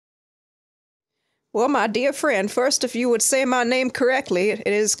Well, my dear friend, first, if you would say my name correctly, it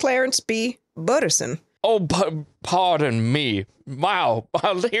is Clarence B. Butterson. Oh, pardon me. Wow.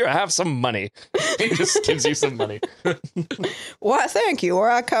 Here, have some money. He just gives you some money. Why, thank you.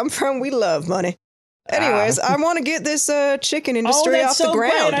 Where I come from, we love money. Anyways, I want to get this chicken industry off the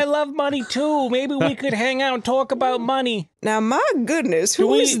ground. Great. I love money too. Maybe we could hang out and talk about money. Now, my goodness,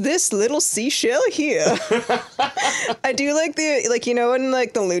 who is this little seashell here? I do like you know, in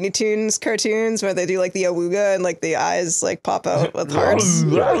like the Looney Tunes cartoons where they do like the awooga and like the eyes like pop out with hearts.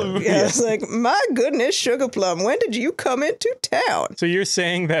 Yeah, it's like, my goodness, Sugar Plum, when did you come into town? So you're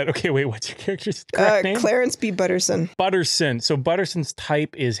saying that, okay, wait, what's your character's correct name? Clarence B. Butterson. Butterson. So Butterson's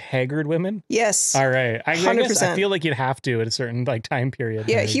type is haggard women? Yes. All right. I 100%. guess I feel like you'd have to at a certain like time period.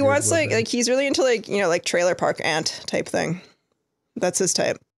 Yeah, he wants like he's really into like, you know, like trailer park ant type thing. That's his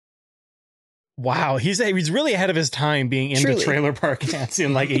type. Wow, he's really ahead of his time being into trailer park ants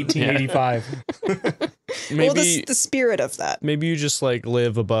in like 1885. Maybe, well, the spirit of that. Maybe you just like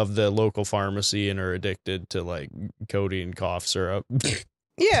live above the local pharmacy and are addicted to like codeine cough syrup.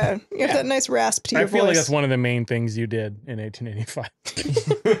 Yeah, you have that nice rasp to your voice. I feel like that's one of the main things you did in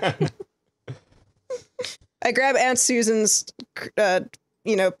 1885. I grab Aunt Susan's,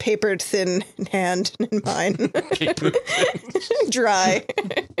 you know, papered thin hand in mine. Dry.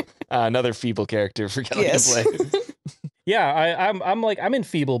 Another feeble character for Kelly to play. Yeah, I'm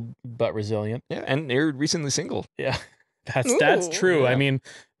enfeebled but resilient. Yeah, and you're recently single. Yeah, that's true. Yeah. I mean,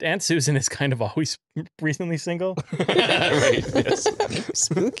 Aunt Susan is kind of always recently single. Right. Yes.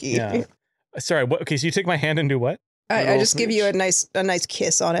 Spooky. Yeah. Sorry. What? Okay, so you take my hand and do what? I just give you a nice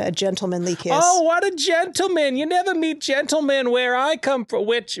kiss on it, a gentlemanly kiss. Oh, what a gentleman! You never meet gentlemen where I come from,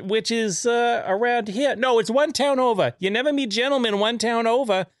 which is around here. No, it's one town over. You never meet gentlemen one town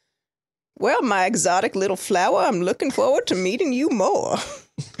over. Well, my exotic little flower, I'm looking forward to meeting you more.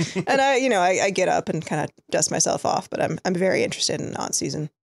 And I get up and kind of dust myself off, but I'm very interested in Aunt Susan.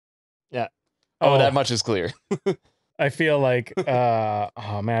 Yeah. Oh, that much is clear. I feel like,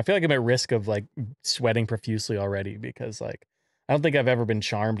 oh man, I feel like I'm at risk of like sweating profusely already because like I don't think I've ever been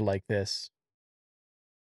charmed like this